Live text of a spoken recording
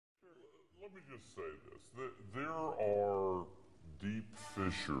Let me just say this. There are deep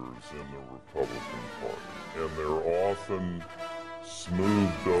fissures in the Republican Party, and they're often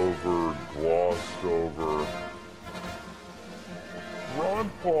smoothed over, glossed over.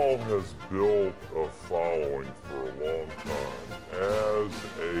 Ron Paul has built a following for a long time as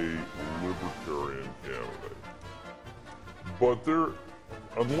a libertarian candidate. But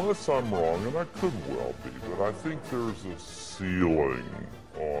unless I'm wrong, and I could well be, but I think there's a ceiling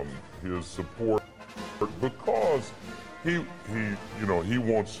on his support because he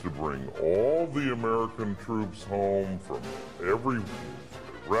wants to bring all the American troops home from every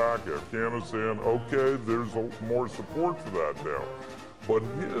Iraq, Afghanistan. Okay, there's more support for that now. But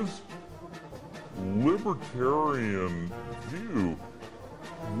his libertarian view,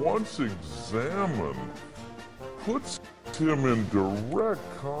 once examined, puts him in direct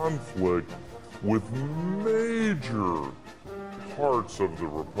conflict with major parts of the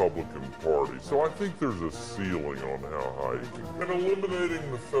Republican Party. So I think there's a ceiling on how high you can go. And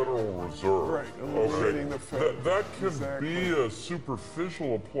eliminating the Federal Reserve. Right, eliminating the Fed. That can be a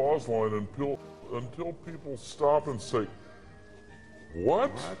superficial applause line until people stop and say,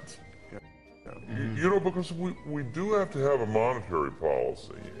 what? Yeah. You know, because we do have to have a monetary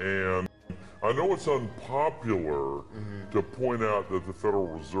policy, and I know it's unpopular to point out that the Federal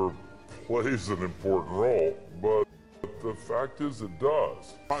Reserve plays an important role, but the fact is it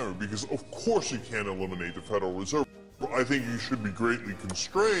does. Because of course you can't eliminate the Federal Reserve. I think you should be greatly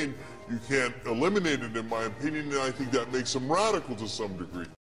constrained. You can't eliminate it, in my opinion, and I think that makes them radical to some degree.